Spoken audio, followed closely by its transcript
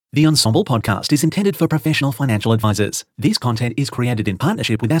The Ensemble podcast is intended for professional financial advisors. This content is created in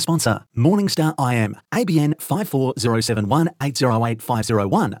partnership with our sponsor, Morningstar IM, ABN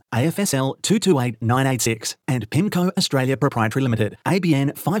 54071808501, AFSL 228986, and PIMCO Australia Proprietary Limited,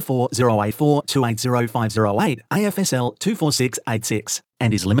 ABN 54084280508, AFSL 24686.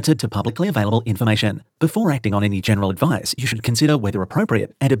 And is limited to publicly available information. Before acting on any general advice, you should consider whether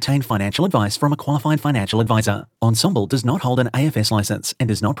appropriate and obtain financial advice from a qualified financial advisor. Ensemble does not hold an AFS license and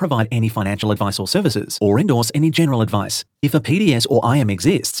does not provide any financial advice or services or endorse any general advice. If a PDS or IM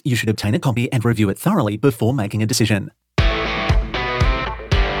exists, you should obtain a copy and review it thoroughly before making a decision.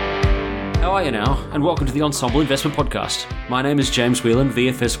 How are you now? And welcome to the Ensemble Investment Podcast. My name is James Whelan,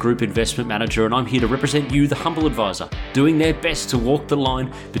 VFS Group Investment Manager, and I'm here to represent you, the humble advisor, doing their best to walk the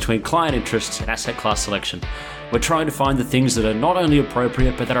line between client interests and asset class selection. We're trying to find the things that are not only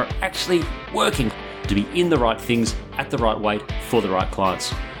appropriate, but that are actually working to be in the right things at the right weight for the right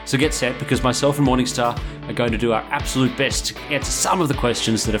clients. So get set, because myself and Morningstar are going to do our absolute best to answer some of the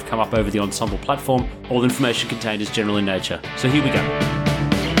questions that have come up over the Ensemble platform. All the information contained is general in nature. So here we go.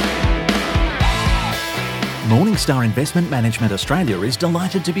 Morningstar Investment Management Australia is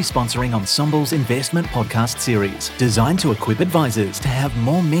delighted to be sponsoring Ensemble's investment podcast series, designed to equip advisors to have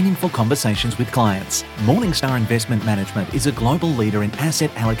more meaningful conversations with clients. Morningstar Investment Management is a global leader in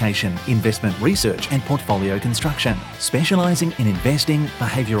asset allocation, investment research and portfolio construction. Specialising in investing,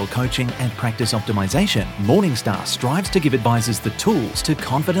 behavioural coaching and practice optimisation, Morningstar strives to give advisors the tools to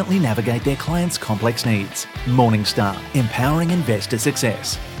confidently navigate their clients' complex needs. Morningstar, empowering investor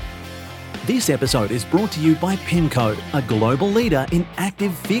success. This episode is brought to you by PIMCO, a global leader in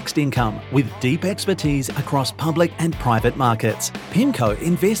active fixed income with deep expertise across public and private markets. PIMCO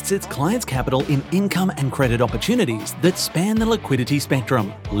invests its clients' capital in income and credit opportunities that span the liquidity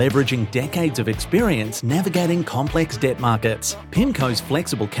spectrum, leveraging decades of experience navigating complex debt markets. PIMCO's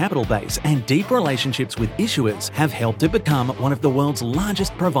flexible capital base and deep relationships with issuers have helped it become one of the world's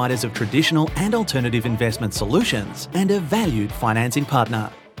largest providers of traditional and alternative investment solutions and a valued financing partner.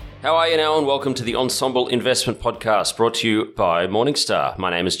 How are you now, and welcome to the Ensemble Investment Podcast, brought to you by Morningstar. My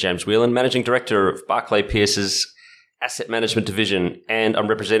name is James Whelan, Managing Director of Barclay Pearce's Asset Management Division, and I'm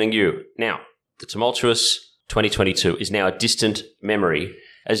representing you. Now, the tumultuous 2022 is now a distant memory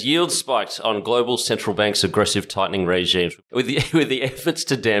as yields spiked on global central banks' aggressive tightening regimes, with the efforts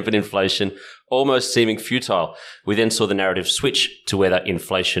to dampen inflation almost seeming futile. We then saw the narrative switch to whether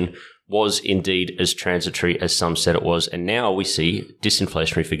inflation was indeed as transitory as some said it was. And now we see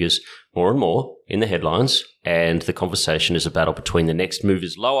disinflationary figures more and more in the headlines. And the conversation is a battle between the next move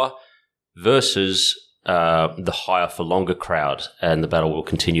is lower versus the higher for longer crowd. And the battle will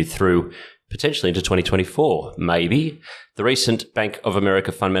continue through potentially into 2024, maybe. The recent Bank of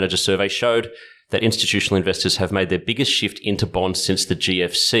America Fund Manager survey showed that institutional investors have made their biggest shift into bonds since the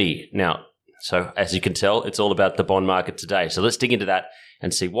GFC. Now, so as you can tell, it's all about the bond market today. So let's dig into that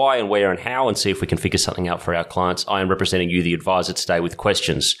and see why and where and how, and see if we can figure something out for our clients. I am representing you, the advisor, today with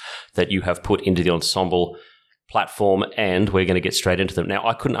questions that you have put into the Ensemble platform, and we're going to get straight into them. Now,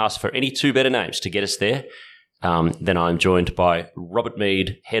 I couldn't ask for any two better names to get us there. Then I'm joined by Robert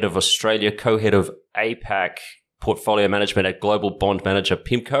Mead, Head of Australia, Co-Head of APAC Portfolio Management at Global Bond Manager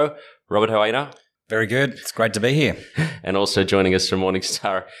PIMCO. Robert, how are you now? Very good. It's great to be here. And also joining us from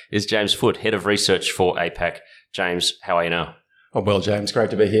Morningstar is James Foote, Head of Research for APAC. James, how are you now? Oh, well, James, great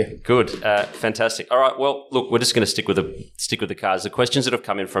to be here. Good. Fantastic. All right. Well, look, we're just going to stick with the cards. The questions that have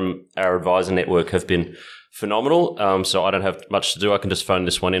come in from our advisor network have been phenomenal. So I don't have much to do. I can just phone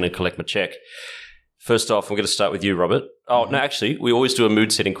this one in and collect my check. First off, I'm going to start with you, Robert. Oh, no, actually, we always do a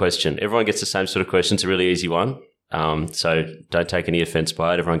mood-setting question. Everyone gets the same sort of question. It's a really easy one. So don't take any offense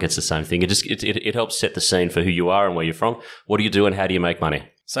by it. Everyone gets the same thing. It helps set the scene for who you are and where you're from. What do you do and how do you make money?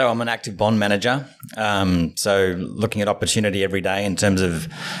 So I'm an active bond manager. So looking at opportunity every day in terms of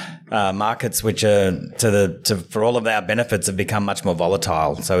markets, which are for all of our benefits have become much more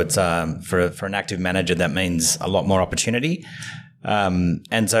volatile. So it's for an active manager, that means a lot more opportunity.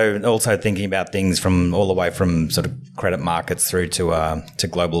 And so also thinking about things from all the way from sort of credit markets through to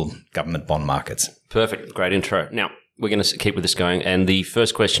global government bond markets. Perfect. Great intro. Now, we're going to keep with this going. And the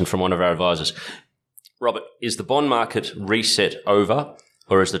first question from one of our advisors. Robert, is the bond market reset over,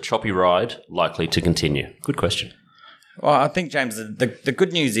 or is the choppy ride likely to continue? Good question. Well, I think, James, the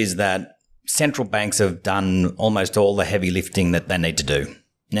good news is that central banks have done almost all the heavy lifting that they need to do.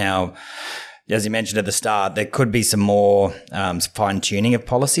 Now, as you mentioned at the start, there could be some more fine-tuning of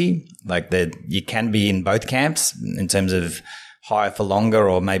policy. Like you can be in both camps in terms of higher for longer,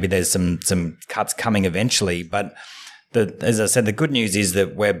 or maybe there's some cuts coming eventually. But as I said, the good news is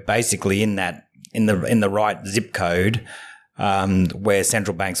that we're basically in the right zip code where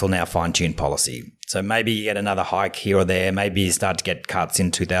central banks will now fine-tune policy. So maybe you get another hike here or there. Maybe you start to get cuts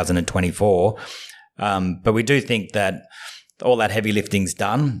in 2024. But we do think that all that heavy lifting's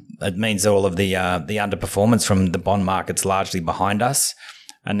done. It means all of the underperformance from the bond market's largely behind us.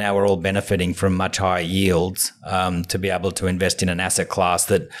 And now we're all benefiting from much higher yields to be able to invest in an asset class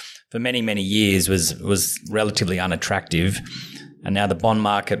that for many, many years was relatively unattractive. And now the bond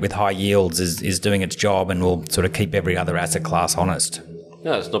market with high yields is doing its job and will sort of keep every other asset class honest.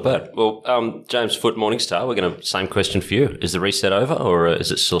 No, it's not bad. Well, James Foote, Morningstar, we're going to same question for you. Is the reset over, or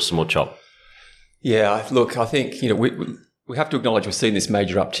is it still some more chop? Yeah, look, I think we have to acknowledge we've seen this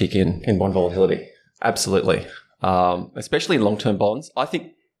major uptick in bond volatility. Absolutely, especially in long-term bonds. I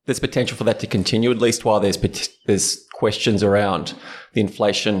think there's potential for that to continue, at least while there's questions around the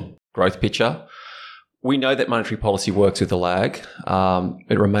inflation growth picture. We know that monetary policy works with a lag.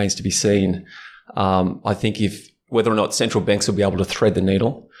 It remains to be seen. I think whether or not central banks will be able to thread the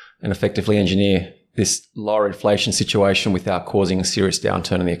needle and effectively engineer this lower inflation situation without causing a serious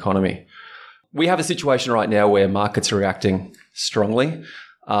downturn in the economy. We have a situation right now where markets are reacting strongly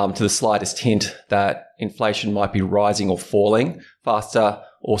to the slightest hint that inflation might be rising or falling faster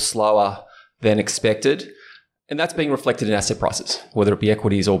or slower than expected. And that's being reflected in asset prices, whether it be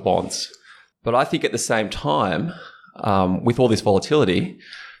equities or bonds. But I think at the same time, with all this volatility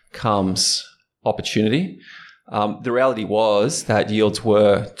comes opportunity. The reality was that yields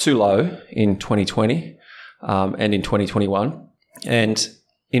were too low in 2020 and in 2021. And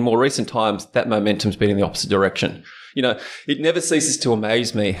in more recent times, that momentum's been in the opposite direction. It never ceases to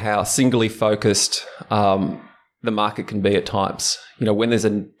amaze me how singly focused the market can be at times. When there's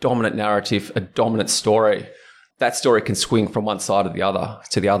a dominant narrative, a dominant story, that story can swing from one side to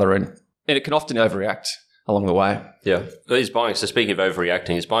the other, and it can often overreact along the way. Yeah. So speaking of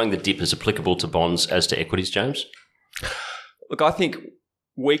overreacting, is buying the dip as applicable to bonds as to equities, James? Look, I think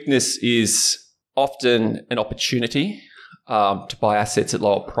weakness is often an opportunity to buy assets at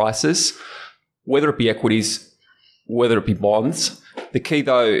lower prices, whether it be equities, whether it be bonds. The key,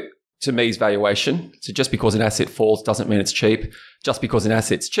 though, to me is valuation. So just because an asset falls doesn't mean it's cheap. Just because an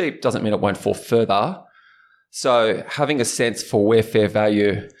asset's cheap doesn't mean it won't fall further. So having a sense for where fair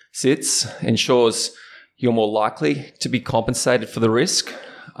value sits ensures you're more likely to be compensated for the risk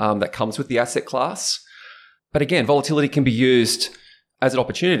that comes with the asset class. But again, volatility can be used as an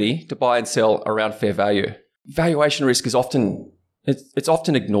opportunity to buy and sell around fair value. Valuation risk is often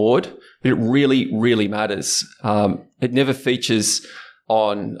ignored, but it really, really matters. It never features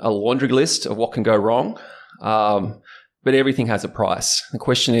on a laundry list of what can go wrong, but everything has a price. The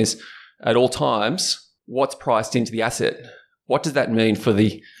question is, at all times, what's priced into the asset? What does that mean for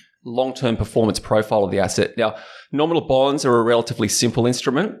the long-term performance profile of the asset? Now, nominal bonds are a relatively simple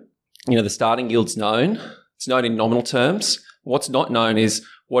instrument. The starting yield's known. It's known in nominal terms. What's not known is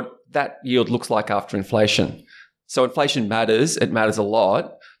what that yield looks like after inflation. So inflation matters. It matters a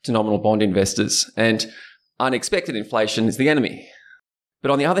lot to nominal bond investors. And unexpected inflation is the enemy.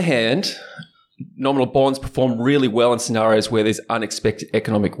 But on the other hand, nominal bonds perform really well in scenarios where there's unexpected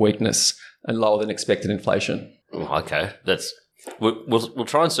economic weakness and lower than expected inflation. Okay, we'll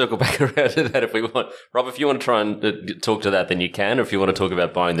try and circle back around to that if we want. Rob, if you want to try and talk to that, then you can. Or if you want to talk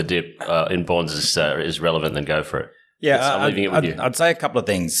about buying the dip in bonds is relevant, then go for it. Yeah, I'm leaving it with you. I'd say a couple of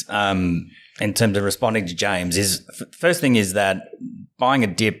things in terms of responding to James. First thing is that buying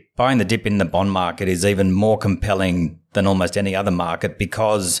the dip in the bond market is even more compelling than almost any other market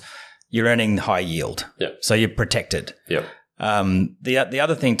because you're earning high yield. Yep. So you're protected. Yep. The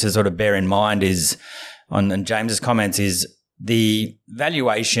other thing to sort of bear in mind is on James's comments is the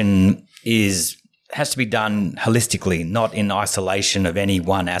valuation has to be done holistically, not in isolation of any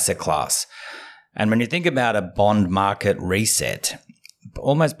one asset class. And when you think about a bond market reset,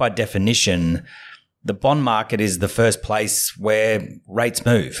 almost by definition, the bond market is the first place where rates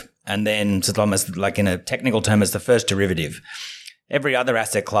move. And then it's almost like in a technical term, it's the first derivative. Every other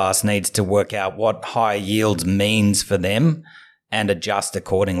asset class needs to work out what high yields means for them and adjust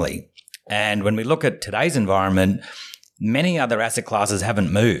accordingly. And when we look at today's environment, many other asset classes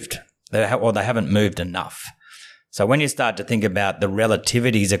haven't moved, they haven't moved enough. So when you start to think about the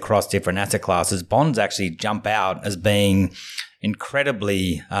relativities across different asset classes, bonds actually jump out as being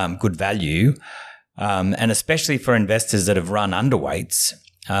incredibly good value, and especially for investors that have run underweights,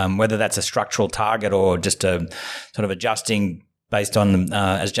 whether that's a structural target or just a sort of adjusting based on,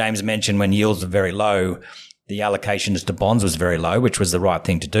 as James mentioned, when yields were very low, the allocations to bonds was very low, which was the right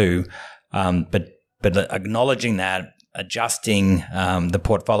thing to do. But acknowledging that, adjusting the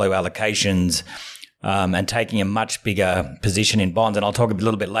portfolio allocations and taking a much bigger position in bonds. And I'll talk a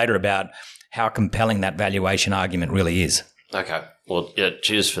little bit later about how compelling that valuation argument really is. Okay. Well, yeah,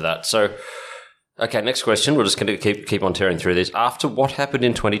 cheers for that. So, okay, next question. We're just going to keep on tearing through this. After what happened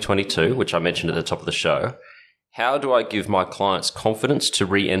in 2022, which I mentioned at the top of the show, how do I give my clients confidence to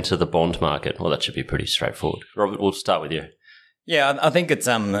re-enter the bond market? Well, that should be pretty straightforward. Robert, we'll start with you. Yeah, I think it's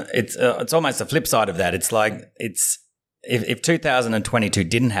almost the flip side of that. It's like if 2022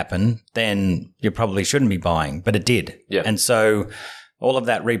 didn't happen, then you probably shouldn't be buying, but it did. Yeah. And so all of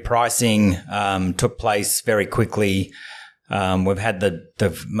that repricing took place very quickly. We've had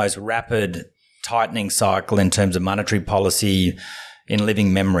the most rapid tightening cycle in terms of monetary policy in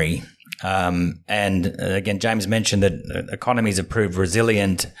living memory. And again, James mentioned that economies have proved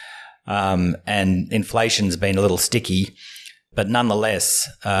resilient and inflation's been a little sticky. But nonetheless,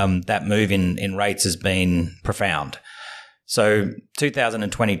 that move in rates has been profound. So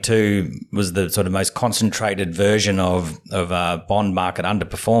 2022 was the sort of most concentrated version of bond market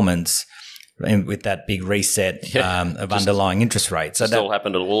underperformance with that big reset of underlying interest rates. So that all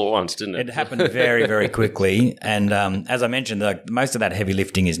happened all at once, didn't it? It happened very, very quickly. And as I mentioned, most of that heavy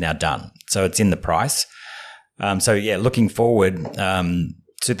lifting is now done. So it's in the price. Looking forward,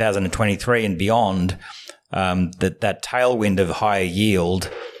 2023 and beyond, that tailwind of higher yield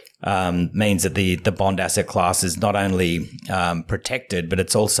means that the bond asset class is not only protected, but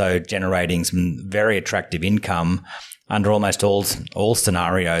it's also generating some very attractive income under almost all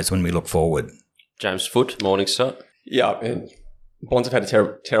scenarios when we look forward. James Foote, Morningstar. Yeah, and bonds have had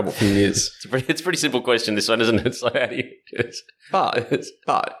a terrible few years. It's a pretty simple question, this one, isn't it? It's like, how do you...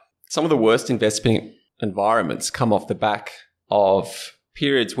 But some of the worst investment environments come off the back of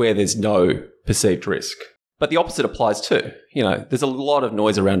periods where there's no perceived risk. But the opposite applies too. You know, there's a lot of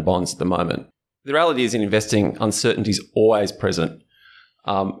noise around bonds at the moment. The reality is in investing, uncertainty is always present.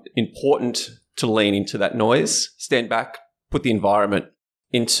 Important to lean into that noise, stand back, put the environment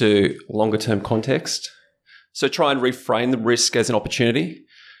into longer term context. So try and reframe the risk as an opportunity.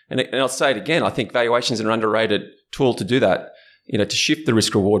 And I'll say it again, I think valuations are an underrated tool to do that, to shift the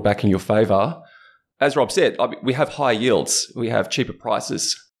risk reward back in your favor. As Rob said, we have high yields. We have cheaper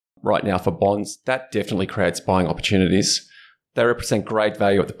prices right now for bonds. That definitely creates buying opportunities. They represent great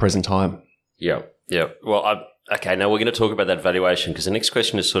value at the present time. Yeah. Well, okay, now we're going to talk about that valuation because the next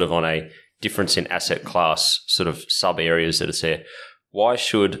question is sort of on a difference in asset class sort of sub-areas that it's there.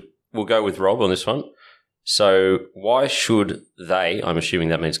 We'll go with Rob on this one. So why should they, I'm assuming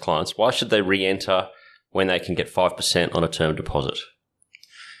that means clients, why should they re-enter when they can get 5% on a term deposit?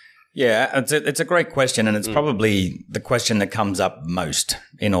 Yeah, it's a great question, and it's probably the question that comes up most,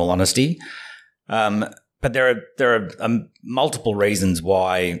 in all honesty. But there are multiple reasons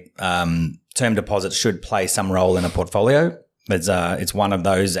why term deposits should play some role in a portfolio. It's one of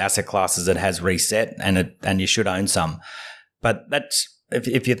those asset classes that has reset, and you should own some. But that's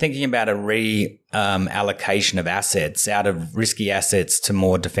if you're thinking about a reallocation of assets out of risky assets to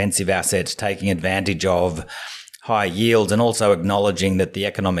more defensive assets, taking advantage of high yields and also acknowledging that the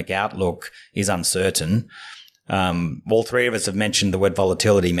economic outlook is uncertain. All three of us have mentioned the word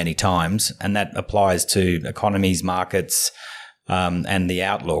volatility many times, and that applies to economies, markets, and the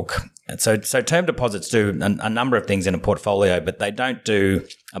outlook. So term deposits do a number of things in a portfolio, but they don't do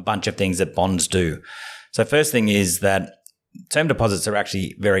a bunch of things that bonds do. So first thing is that term deposits are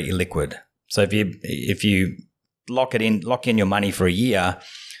actually very illiquid. So if you lock in your money for a year,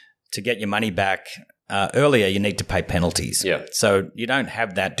 to get your money back earlier, you need to pay penalties. Yeah. So you don't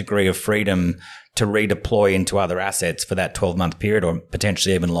have that degree of freedom to redeploy into other assets for that 12-month period or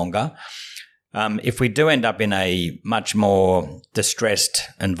potentially even longer. If we do end up in a much more distressed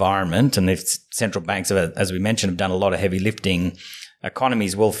environment, and if central banks, as we mentioned, have done a lot of heavy lifting,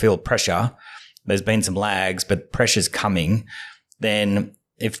 economies will feel pressure. There's been some lags, but pressure's coming. Then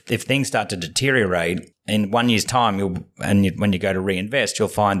if things start to deteriorate, in 1 year's time, when you go to reinvest, you'll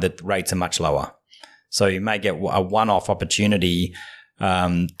find that rates are much lower. So you may get a one-off opportunity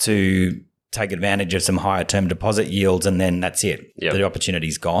to take advantage of some higher term deposit yields, and then that's it. Yep. The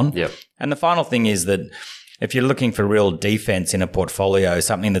opportunity's gone. Yep. And the final thing is that if you're looking for real defense in a portfolio,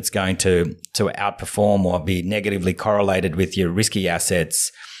 something that's going to outperform or be negatively correlated with your risky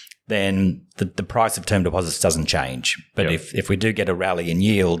assets, then the price of term deposits doesn't change. But Yep. if we do get a rally in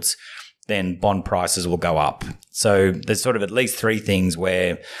yields, then bond prices will go up. So there's sort of at least three things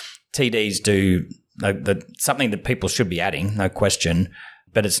where TDs do something that people should be adding, no question.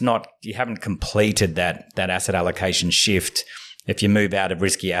 But it's not, you haven't completed that asset allocation shift if you move out of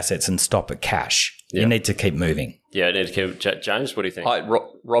risky assets and stop at cash. Yeah. You need to keep moving. Yeah, I need to keep. James, what do you think?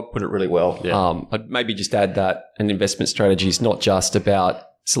 Rob put it really well. Yeah. I'd maybe just add that an investment strategy is not just about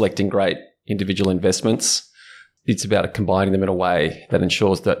selecting great individual investments. It's about combining them in a way that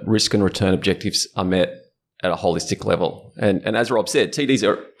ensures that risk and return objectives are met at a holistic level. And as Rob said, TDs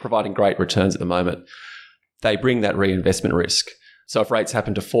are providing great returns at the moment. They bring that reinvestment risk. So if rates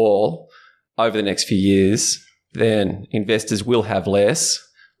happen to fall over the next few years, then investors will have less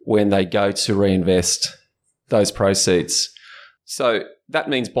when they go to reinvest those proceeds. So that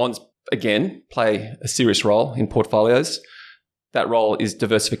means bonds, again, play a serious role in portfolios. That role is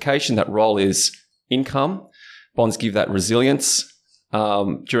diversification. That role is income. Bonds give that resilience.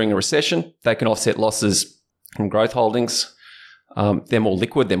 During a recession, they can offset losses from growth holdings. They're more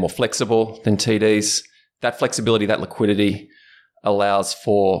liquid. They're more flexible than TDs. That flexibility, that liquidity allows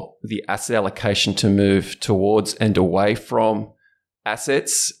for the asset allocation to move towards and away from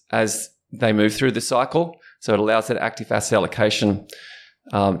assets as they move through the cycle. So it allows that active asset allocation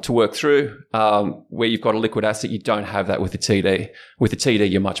to work through. Where you've got a liquid asset, you don't have that with a TD. With a TD,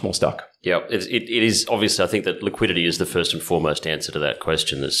 you're much more stuck. Yeah, it is obviously. I think that liquidity is the first and foremost answer to that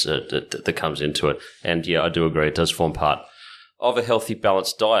question that comes into it. And yeah, I do agree. It does form part of a healthy,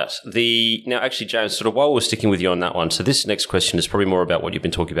 balanced diet. Now, actually, James, sort of while we're sticking with you on that one, so this next question is probably more about what you've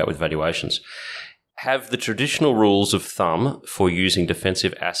been talking about with valuations. Have the traditional rules of thumb for using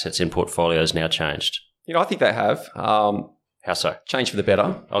defensive assets in portfolios now changed? I think they have. How so? Change for the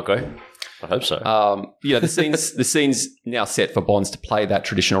better. Okay. I hope so. The scene's now set for bonds to play that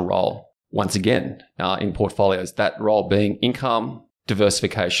traditional role once again in portfolios, that role being income,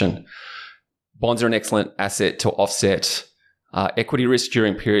 diversification. Bonds are an excellent asset to offset equity risk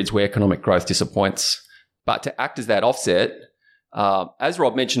during periods where economic growth disappoints. But to act as that offset, as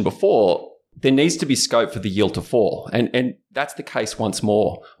Rob mentioned before, there needs to be scope for the yield to fall. And that's the case once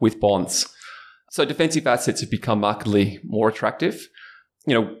more with bonds. So defensive assets have become markedly more attractive.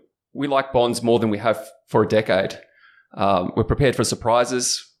 We like bonds more than we have for a decade. We're prepared for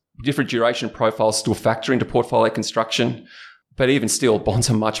surprises. Different duration profiles still factor into portfolio construction. But even still, bonds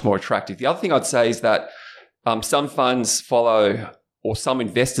are much more attractive. The other thing I'd say is that some funds follow, or some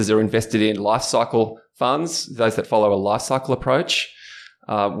investors are invested in life cycle funds, those that follow a life cycle approach,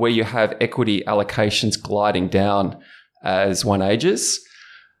 where you have equity allocations gliding down as one ages.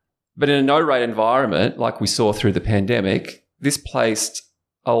 But in a no-rate environment, like we saw through the pandemic, this placed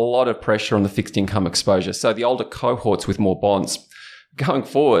a lot of pressure on the fixed income exposure. So the older cohorts with more bonds. Going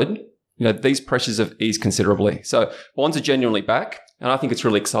forward, these pressures have eased considerably. So bonds are genuinely back. And I think it's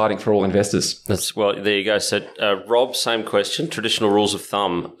really exciting for all investors. Well, there you go. So, Rob, same question. Traditional rules of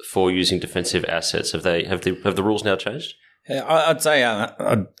thumb for using defensive assets. Have the rules now changed? Yeah, I'd say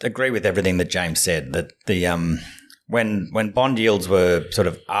I'd agree with everything that James said. That the when bond yields were sort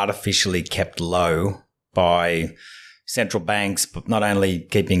of artificially kept low by central banks, not only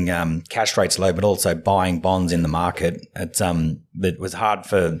keeping cash rates low but also buying bonds in the market, it was hard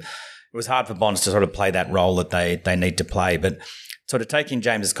for bonds to sort of play that role that they need to play, but. Sort of taking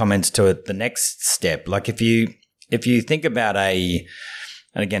James's comments to it, the next step, like if you think about and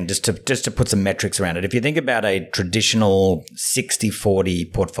again, just to put some metrics around it, if you think about a traditional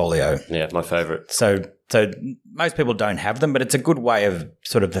 60-40 portfolio. Yeah, my favorite. So most people don't have them, but it's a good way of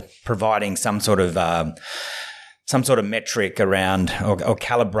sort of providing some sort of metric around or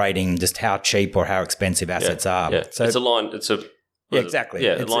calibrating just how cheap or how expensive assets are. Yeah. So it's a line. Yeah, exactly.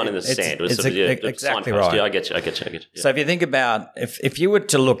 Yeah, a line in the sand. Exactly right. Yeah, I get you. Yeah. So if you think about, if you were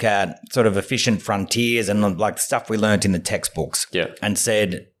to look at sort of efficient frontiers and like stuff we learned in the textbooks and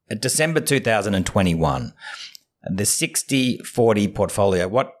said, December 2021, the 60-40 portfolio,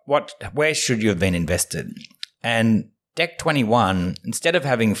 where should you have been invested? And Dec 21, instead of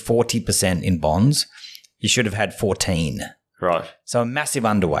having 40% in bonds, you should have had 14. Right. So a massive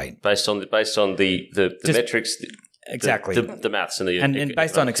underweight. Based on the metrics. Exactly. The maths and the... And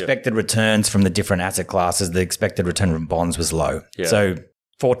based on expected returns from the different asset classes, the expected return from bonds was low. Yeah. So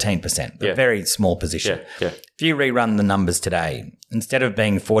 14%, a very small position. Yeah. If you rerun the numbers today, instead of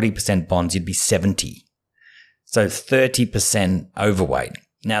being 40% bonds, you'd be 70. So 30% overweight.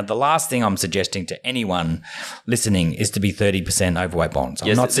 Now, the last thing I'm suggesting to anyone listening is to be 30% overweight bonds.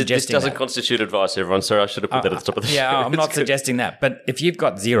 I'm not suggesting this doesn't constitute advice, everyone. Sorry, I should have put that at the top of the show. Yeah, I'm not suggesting that. But if you've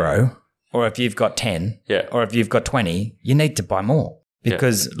got 0... or if you've got 10, or if you've got 20, you need to buy more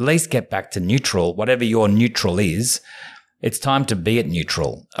because at least get back to neutral. Whatever your neutral is, it's time to be at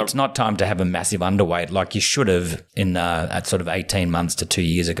neutral. It's not time to have a massive underweight like you should have at sort of 18 months to 2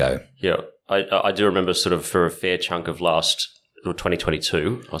 years ago. Yeah, I do remember sort of for a fair chunk of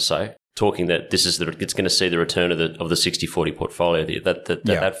 2022, I'll say, talking that it's going to see the return of the 60-40 portfolio.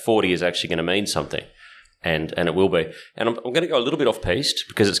 That 40 is actually going to mean something. And it will be. And I'm going to go a little bit off-piste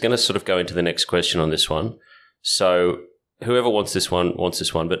because it's going to sort of go into the next question on this one. So whoever wants this one.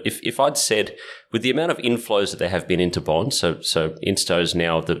 But if I'd said, with the amount of inflows that there have been into bonds, so Insto's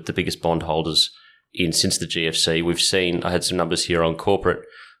now the biggest bond holders since the GFC. We've seen, I had some numbers here on corporate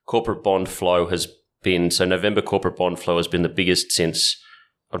bond flow has been, so November corporate bond flow has been the biggest since,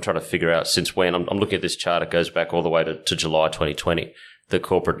 I'm trying to figure out since when. I'm looking at this chart. It goes back all the way to July 2020. The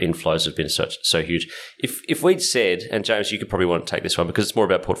corporate inflows have been so huge. If we'd said, and James, you could probably want to take this one because it's more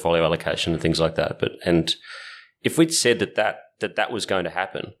about portfolio allocation and things like that. And if we'd said that was going to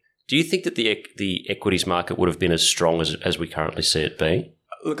happen, do you think that the equities market would have been as strong as we currently see it being?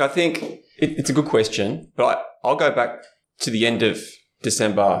 Look, I think it's a good question, but I'll go back to the end of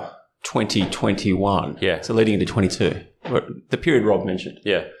December 2021. Yeah. So leading into 22, the period Rob mentioned.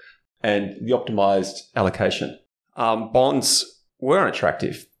 Yeah. And the optimized allocation. Bonds were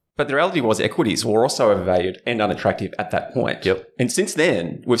unattractive, but the reality was equities were also overvalued and unattractive at that point. Yep. And since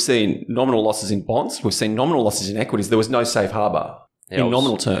then, we've seen nominal losses in bonds. We've seen nominal losses in equities. There was no safe harbor in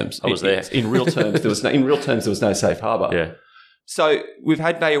nominal terms. I was there. In real terms, there was no safe harbor. Yeah. So we've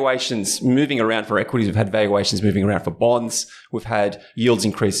had valuations moving around for equities. We've had valuations moving around for bonds. We've had yields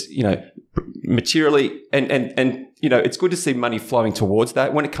increase, materially. And it's good to see money flowing towards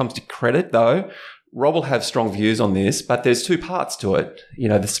that. When it comes to credit, though, Rob will have strong views on this, but there's two parts to it.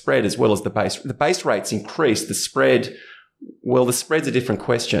 The spread as well as the base. The base rates increase. The spread's a different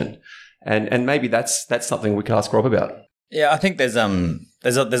question. And maybe that's something we could ask Rob about. Yeah, I think there's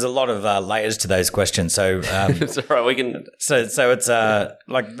a lot of layers to those questions. So it's all right. We can. So it's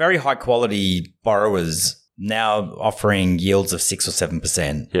like very high quality borrowers now offering yields of 6 or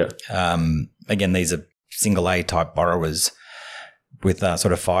 7%. Yeah. Again, these are single A type borrowers with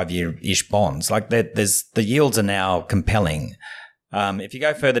sort of 5-year-ish bonds. Like the yields are now compelling. If you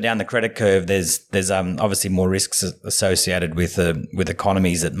go further down the credit curve, there's obviously more risks associated with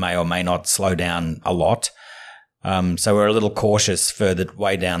economies that may or may not slow down a lot. So we're a little cautious further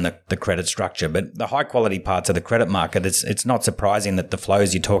way down the credit structure. But the high quality parts of the credit market, it's not surprising that the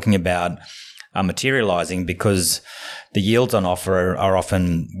flows you're talking about are materializing because the yields on offer are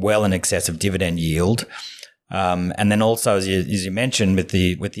often well in excess of dividend yield. And then also, as you mentioned, with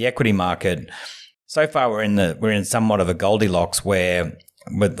the equity market, so far we're in somewhat of a Goldilocks where,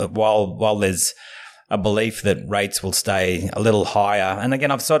 while there's a belief that rates will stay a little higher, and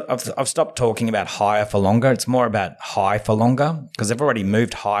again, I've stopped talking about higher for longer. It's more about high for longer because they've already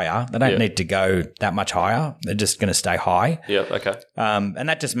moved higher. They don't need to go that much higher. They're just going to stay high. Yeah. Okay. And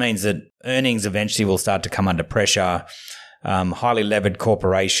that just means that earnings eventually will start to come under pressure. Highly levered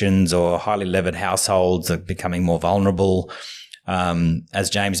corporations or highly levered households are becoming more vulnerable. As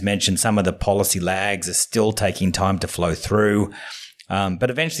James mentioned, some of the policy lags are still taking time to flow through. But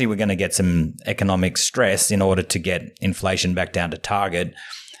eventually we're going to get some economic stress in order to get inflation back down to target.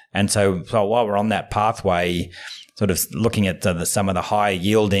 And so while we're on that pathway, sort of looking at some of the high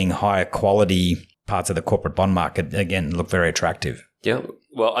yielding, higher quality parts of the corporate bond market, again, look very attractive. Yeah.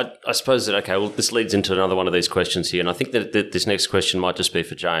 Well, I suppose that, okay, well, this leads into another one of these questions here. And I think that this next question might just be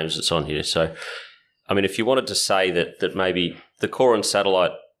for James that's on here. So, I mean, if you wanted to say that maybe the core and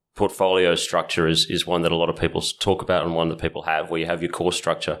satellite portfolio structure is one that a lot of people talk about and one that people have, where you have your core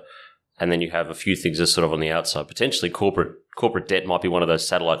structure and then you have a few things that are sort of on the outside. Potentially corporate debt might be one of those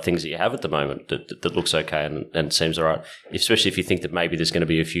satellite things that you have at the moment that looks okay and seems all right, especially if you think that maybe there's going to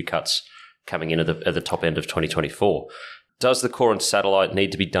be a few cuts coming in at the top end of 2024. Does the core and satellite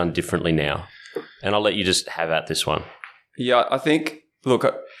need to be done differently now? And I'll let you just have at this one. Yeah, I think, look,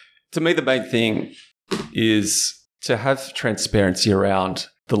 to me, the main thing is to have transparency around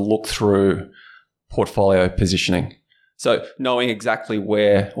the look-through portfolio positioning. So knowing exactly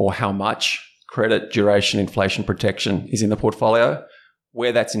where or how much credit, duration, inflation protection is in the portfolio,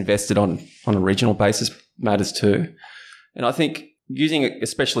 where that's invested on a regional basis matters too. And I think using a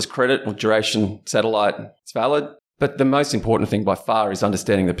specialist credit or duration satellite is valid. But the most important thing by far is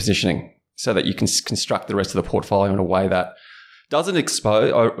understanding the positioning so that you can construct the rest of the portfolio in a way that doesn't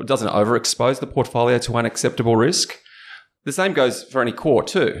overexpose the portfolio to unacceptable risk. The same goes for any core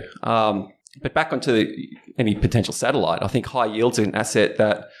too. But back onto any potential satellite, I think high yields is an asset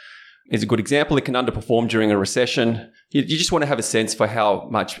that is a good example. It can underperform during a recession. You just want to have a sense for how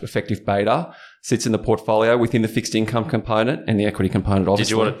much effective beta sits in the portfolio within the fixed income component and the equity component,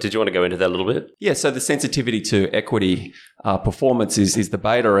 obviously. Did you want to go into that a little bit? Yeah, so the sensitivity to equity performance is the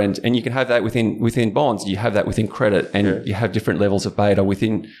beta, and you can have that within bonds. You have that within credit, and you have different levels of beta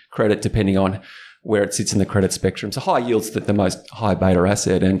within credit depending on where it sits in the credit spectrum. So high yield's the most high beta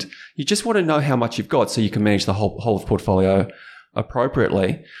asset, and you just want to know how much you've got so you can manage the whole of portfolio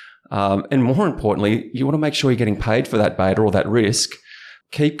appropriately. And more importantly, you want to make sure you're getting paid for that beta or that risk.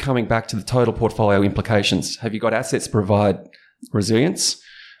 Keep coming back to the total portfolio implications. Have you got assets to provide resilience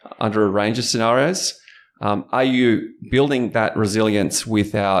under a range of scenarios? Are you building that resilience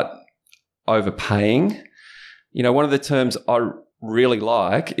without overpaying. One of the terms I really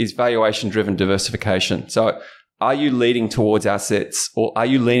like is valuation-driven diversification. So are you leaning towards assets, or are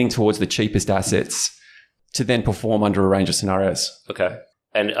you leaning towards the cheapest assets to then perform under a range of scenarios? Okay.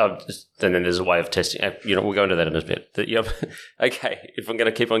 And then there's a way of testing. We'll go into that in a bit. Okay, if I'm going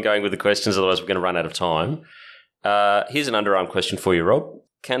to keep on going with the questions, otherwise we're going to run out of time. Here's an underarm question for you, Rob.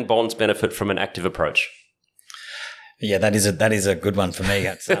 Can bonds benefit from an active approach? Yeah, that is a good one for me.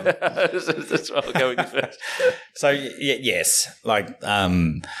 That's why I'll go with you first. So yes,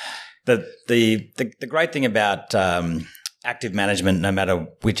 the great thing about active management, no matter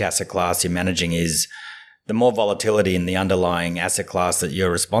which asset class you're managing, is the more volatility in the underlying asset class that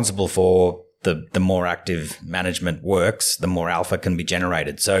you're responsible for, the more active management works, the more alpha can be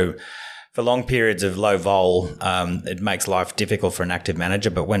generated. So for long periods of low vol, it makes life difficult for an active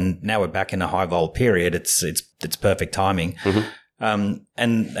manager. But now we're back in a high vol period, it's perfect timing. Mm-hmm.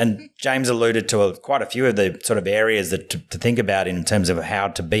 And James alluded to quite a few of the sort of areas that to think about in terms of how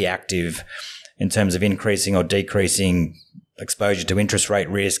to be active, in terms of increasing or decreasing exposure to interest rate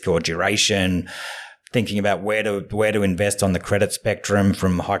risk or duration. Thinking about where to invest on the credit spectrum,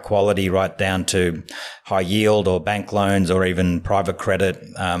 from high quality right down to high yield or bank loans or even private credit.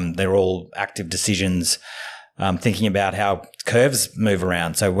 They're all active decisions. Thinking about how curves move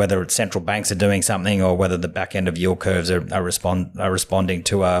around. So whether it's central banks are doing something or whether the back end of yield curves are responding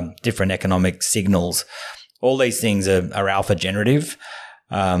to different economic signals. All these things are alpha generative.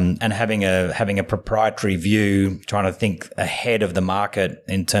 And having a proprietary view, trying to think ahead of the market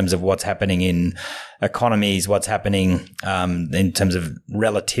in terms of what's happening in economies, what's happening in terms of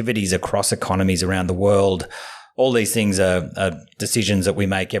relativities across economies around the world. All these things are decisions that we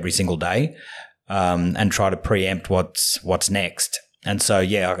make every single day, and try to preempt what's next. And so,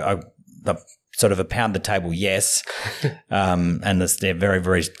 I sort of a pound the table yes, and they're very,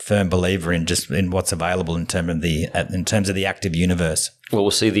 very firm believer in what's available in terms of the active universe. Well,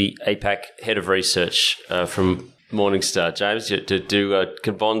 we'll see the APAC head of research from Morningstar. James,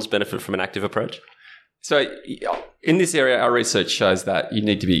 can bonds benefit from an active approach? So in this area, our research shows that you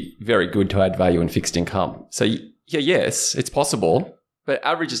need to be very good to add value in fixed income. So yes, it's possible, but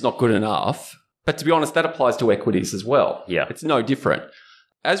average is not good enough. But to be honest, that applies to equities as well. Yeah. It's no different.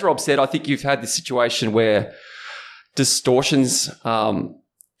 As Rob said, I think you've had this situation where distortions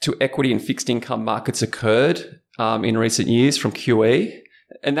to equity and fixed income markets occurred in recent years from QE.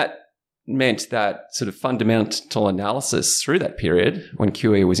 And that meant that sort of fundamental analysis through that period, when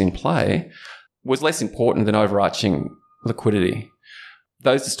QE was in play, was less important than overarching liquidity.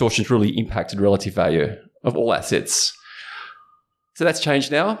 Those distortions really impacted relative value of all assets. So that's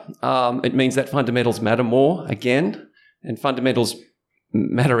changed now. It means that fundamentals matter more again, and fundamentals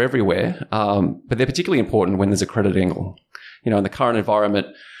matter everywhere, but they're particularly important when there's a credit angle. In the current environment,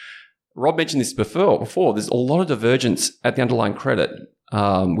 Rob mentioned this before, there's a lot of divergence at the underlying credit,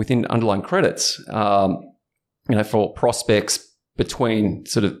 within underlying credits, for prospects between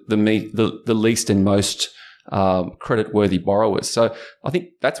sort of the least and most credit-worthy borrowers. So I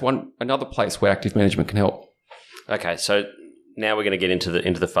think that's another place where active management can help. Okay, so now we're going to get into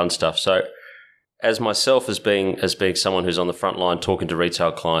the fun stuff. So as myself, as being someone who's on the front line talking to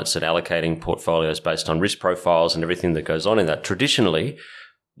retail clients and allocating portfolios based on risk profiles and everything that goes on in that, traditionally,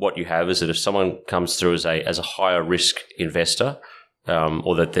 what you have is that if someone comes through as a higher risk investor,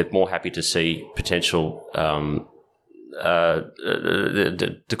 or that they're more happy to see potential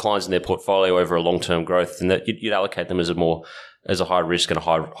declines in their portfolio over a long-term growth, then that you'd allocate them as a high risk and a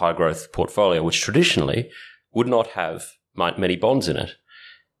high growth portfolio, which traditionally would not have many bonds in it.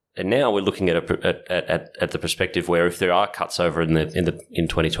 And now we're looking at the perspective where if there are cuts over in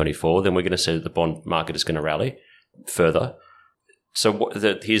 2024, then we're going to see that the bond market is going to rally further. So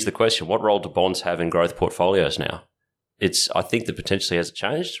here's the question: what role do bonds have in growth portfolios now? I think that potentially has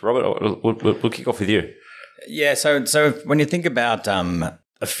changed. Robert, we'll kick off with you. Yeah. So when you think about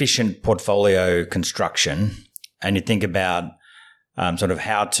efficient portfolio construction, and you think about sort of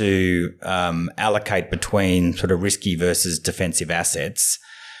how to allocate between sort of risky versus defensive assets,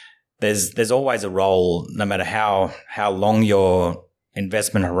 there's always a role, no matter how long your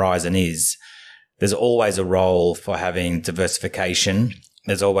investment horizon is. There's always a role for having diversification.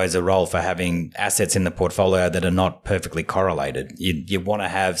 There's always a role for having assets in the portfolio that are not perfectly correlated. You want to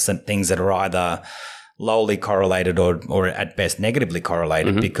have some things that are either lowly correlated or at best negatively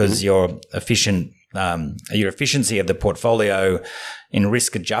correlated, mm-hmm. because your efficiency of the portfolio in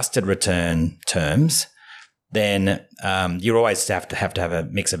risk-adjusted return terms, then you always have to have a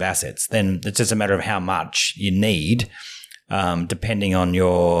mix of assets. Then it's just a matter of how much you need, depending on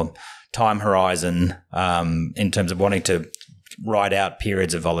your time horizon, in terms of wanting to ride out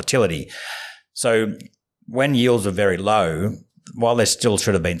periods of volatility. So when yields were very low, while there still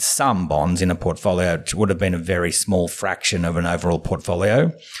should have been some bonds in a portfolio, it would have been a very small fraction of an overall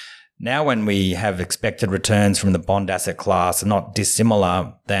portfolio. Now when we have expected returns from the bond asset class not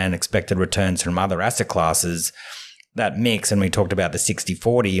dissimilar than expected returns from other asset classes, that mix, and we talked about the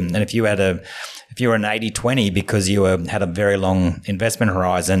 60-40, and if you were an 80-20 because you had a very long investment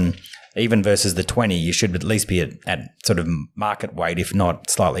horizon, even versus the 20, you should at least be at sort of market weight, if not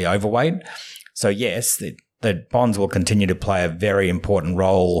slightly overweight. So yes, the bonds will continue to play a very important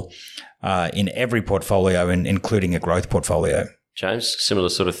role in every portfolio, including a growth portfolio. James, similar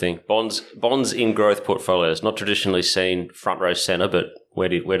sort of thing. Bonds in growth portfolios, not traditionally seen front row centre, but where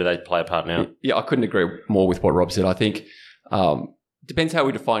do they play a part now? Yeah, I couldn't agree more with what Rob said. I think depends how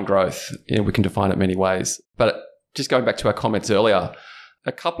we define growth. We can define it many ways. But just going back to our comments earlier,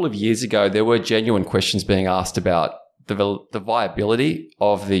 a couple of years ago, there were genuine questions being asked about the viability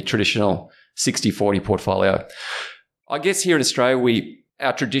of the traditional 60-40 portfolio. I guess here in Australia,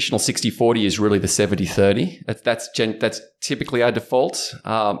 our traditional 60-40 is really the 70-30. That's typically our default.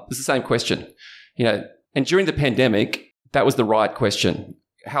 It's the same question, and during the pandemic, that was the right question.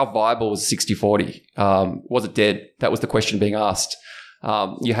 How viable was 60-40? Was it dead? That was the question being asked.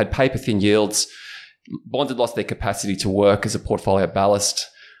 You had paper thin yields. Bonds had lost their capacity to work as a portfolio ballast.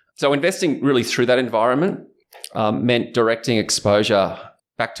 So investing really through that environment meant directing exposure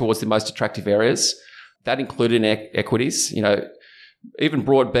back towards the most attractive areas. That included equities, even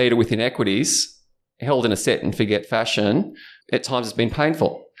broad beta within equities, held in a set and forget fashion, at times has been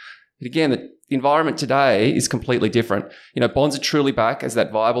painful. But again, the environment today is completely different. Bonds are truly back as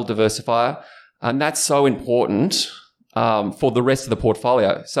that viable diversifier, and that's so important for the rest of the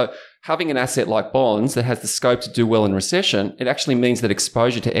portfolio. So having an asset like bonds that has the scope to do well in recession, it actually means that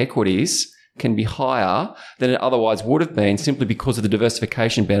exposure to equities can be higher than it otherwise would have been, simply because of the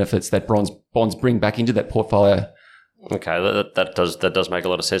diversification benefits that bonds bring back into that portfolio. Okay, that does make a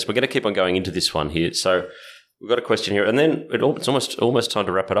lot of sense. We're going to keep on going into this one here. So we've got a question here, and then it's almost time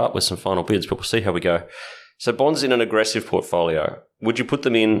to wrap it up with some final bids, but we'll see how we go. So bonds in an aggressive portfolio, would you put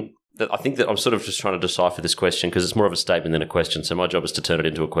them in? I think that I'm sort of just trying to decipher this question because it's more of a statement than a question. So my job is to turn it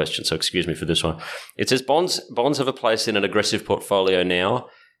into a question. So excuse me for this one. It says bonds have a place in an aggressive portfolio now,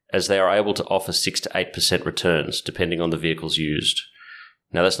 as they are able to offer 6 to 8% returns depending on the vehicles used.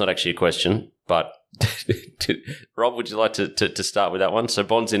 Now that's not actually a question, but Rob, would you like to start with that one? So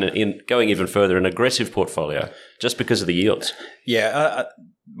bonds in going even further, an aggressive portfolio, just because of the yields. Yeah,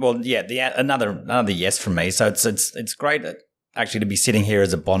 another yes from me. So it's great actually to be sitting here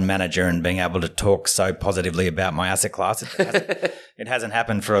as a bond manager and being able to talk so positively about my asset class. It hasn't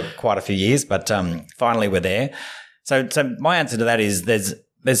happened for quite a few years, but finally we're there. So my answer to that is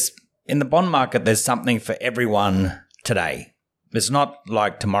there's in the bond market there's something for everyone today. It's not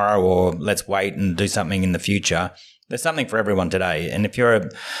like tomorrow or let's wait and do something in the future. There's something for everyone today. And if you're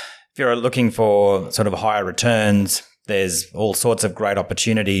looking for sort of higher returns, there's all sorts of great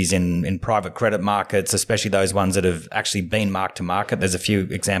opportunities in private credit markets, especially those ones that have actually been marked to market. There's a few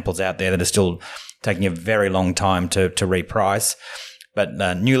examples out there that are still taking a very long time to reprice. But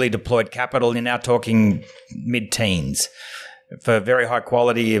newly deployed capital, you're now talking mid-teens. For very high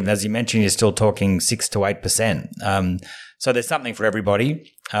quality, as you mentioned, you're still talking 6 to 8%. So there's something for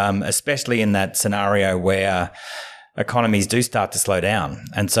everybody, especially in that scenario where economies do start to slow down.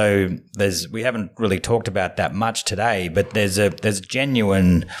 And so we haven't really talked about that much today, but there's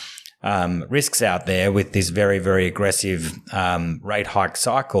genuine risks out there with this very, very aggressive rate hike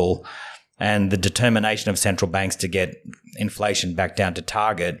cycle, and the determination of central banks to get inflation back down to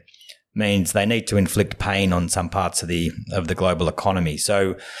target means they need to inflict pain on some parts of the global economy.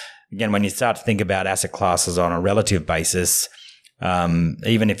 So again, when you start to think about asset classes on a relative basis,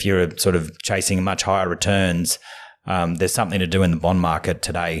 even if you're sort of chasing much higher returns, there's something to do in the bond market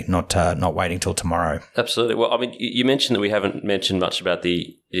today, not waiting till tomorrow. Absolutely. Well, I mean, you mentioned that we haven't mentioned much about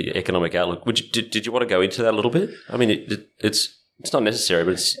the economic outlook. Did you want to go into that a little bit? I mean, it's not necessary,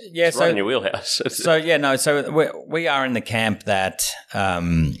 but it's right in your wheelhouse. So we are in the camp that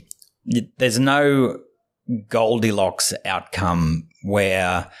there's no Goldilocks outcome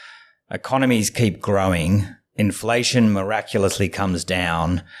where economies keep growing, inflation miraculously comes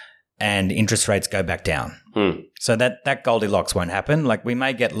down, and interest rates go back down. So that Goldilocks won't happen. Like, we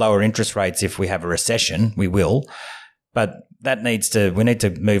may get lower interest rates if we have a recession. We will. But we need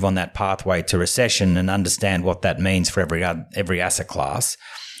to move on that pathway to recession and understand what that means for every asset class.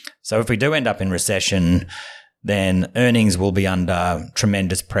 So if we do end up in recession, then earnings will be under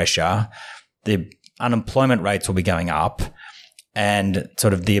tremendous pressure. The unemployment rates will be going up, and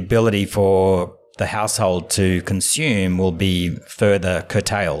sort of the ability for the household to consume will be further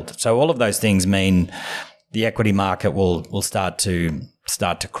curtailed. So all of those things mean the equity market will start to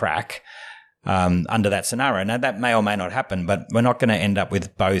crack under that scenario. Now, that may or may not happen, but we're not going to end up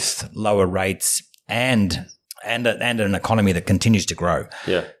with both lower rates and an economy that continues to grow.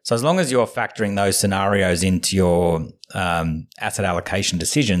 Yeah. So as long as you're factoring those scenarios into your asset allocation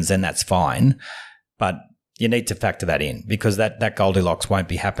decisions, then that's fine. But you need to factor that in because that Goldilocks won't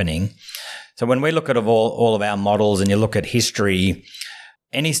be happening. So when we look at all of our models and you look at history,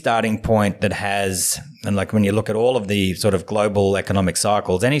 any starting point that has, and like when you look at all of the sort of global economic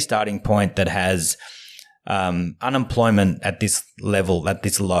cycles, any starting point that has unemployment at this level, at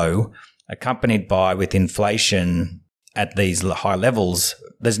this low, accompanied by with inflation at these high levels,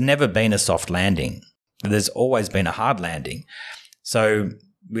 there's never been a soft landing. There's always been a hard landing. So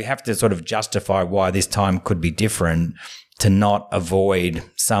we have to sort of justify why this time could be different to not avoid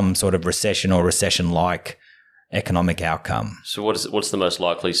some sort of recession or recession-like economic outcome. So what's the most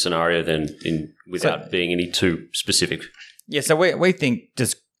likely scenario then without being any too specific? Yeah, so we think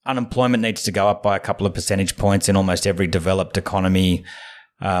just unemployment needs to go up by a couple of percentage points in almost every developed economy.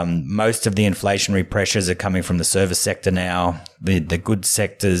 Most of the inflationary pressures are coming from the service sector now. The goods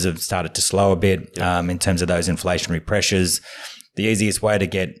sectors have started to slow a bit in terms of those inflationary pressures. The easiest way to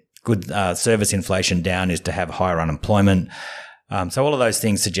get good service inflation down is to have higher unemployment. So all of those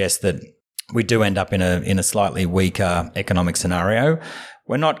things suggest that we do end up in a slightly weaker economic scenario.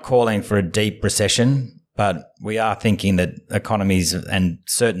 We're not calling for a deep recession, but we are thinking that economies and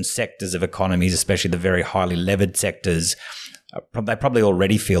certain sectors of economies, especially the very highly levered sectors, they probably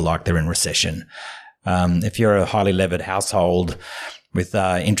already feel like they're in recession. If you're a highly levered household with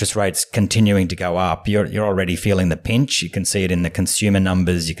interest rates continuing to go up, you're already feeling the pinch. You can see it in the consumer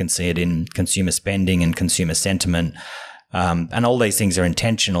numbers. You can see it in consumer spending and consumer sentiment. And all these things are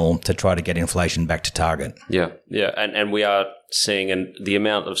intentional to try to get inflation back to target. Yeah. And we are seeing, and the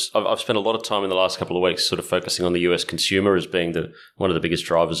amount of, I've spent a lot of time in the last couple of weeks sort of focusing on the US consumer as being one of the biggest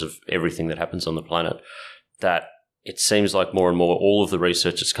drivers of everything that happens on the planet, that it seems like more and more all of the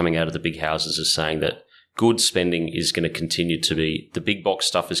research that's coming out of the big houses is saying that goods spending is going to continue to be, the big box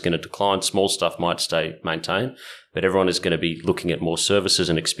stuff is going to decline, small stuff might stay maintained, but everyone is going to be looking at more services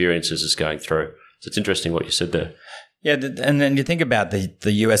and experiences as going through. So it's interesting what you said there. Yeah, and then you think about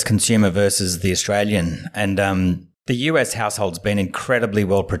the US consumer versus the Australian, and the US household's been incredibly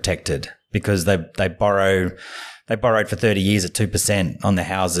well protected because they borrowed for 30 years at 2% on their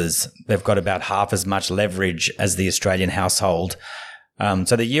houses. They've got about half as much leverage as the Australian household.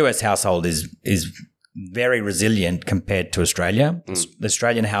 So the US household is very resilient compared to Australia. The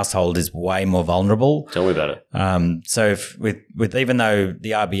Australian household is way more vulnerable. Tell me about it. So with even though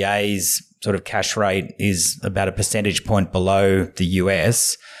the RBA's sort of cash rate is about a percentage point below the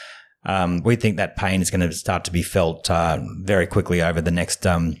US, we think that pain is going to start to be felt very quickly over the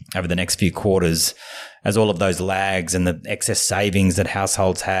next few quarters, as all of those lags and the excess savings that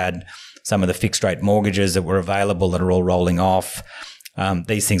households had, some of the fixed rate mortgages that were available that are all rolling off.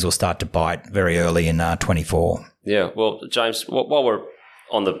 These things will start to bite very early in 24. Yeah. Well, James, while we're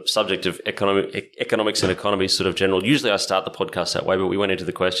on the subject of economics and economy sort of general, usually I start the podcast that way, but we went into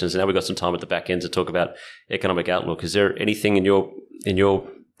the questions and now we've got some time at the back end to talk about economic outlook. Is there anything in your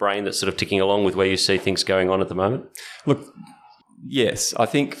brain that's sort of ticking along with where you see things going on at the moment? Look, yes, I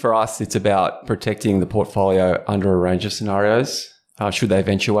think for us it's about protecting the portfolio under a range of scenarios. Should they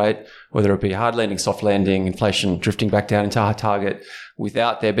eventuate, whether it be hard landing, soft landing, inflation drifting back down into our target,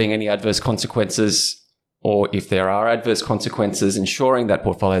 without there being any adverse consequences, or if there are adverse consequences, ensuring that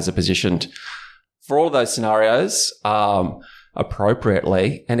portfolios are positioned for all of those scenarios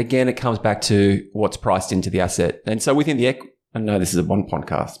appropriately. And again, it comes back to what's priced into the asset. And so within the I know this is a one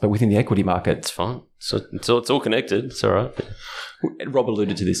podcast, but within the equity market, it's fine. So it's all connected. It's all right. Rob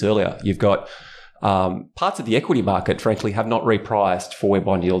alluded to this earlier. You've got parts of the equity market, frankly, have not repriced for where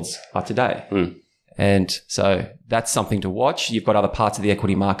bond yields are today. And so that's something to watch. You've got other parts of the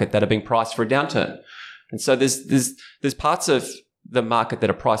equity market that are being priced for a downturn. And so there's parts of the market that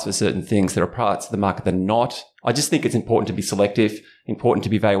are priced for certain things. There are parts of the market that are not. I just think it's important to be selective, important to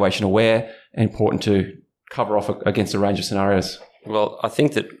be valuation aware, and important to cover off against a range of scenarios. Well, I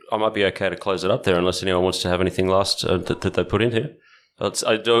think that I might be okay to close it up there unless anyone wants to have anything last that they put in here.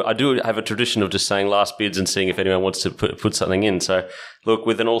 I do have a tradition of just saying last bids and seeing if anyone wants to put something in. So, look,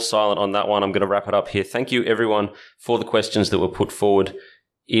 with an all silent on that one, I'm going to wrap it up here. Thank you, everyone, for the questions that were put forward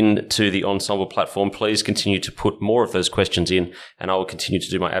into the Ensemble platform. Please continue to put more of those questions in, and I will continue to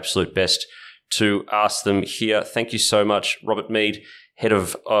do my absolute best to ask them here. Thank you so much, Robert Mead, head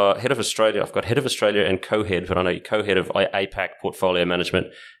of Australia. I've got head of Australia and co-head, but I know you're co-head of APAC portfolio management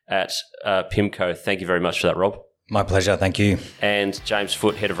at PIMCO. Thank you very much for that, Rob. My pleasure. Thank you. And James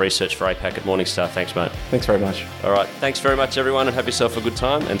Foote, head of research for APAC at Morningstar. Thanks, mate. Thanks very much. All right. Thanks very much, everyone, and have yourself a good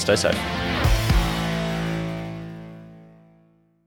time and stay safe.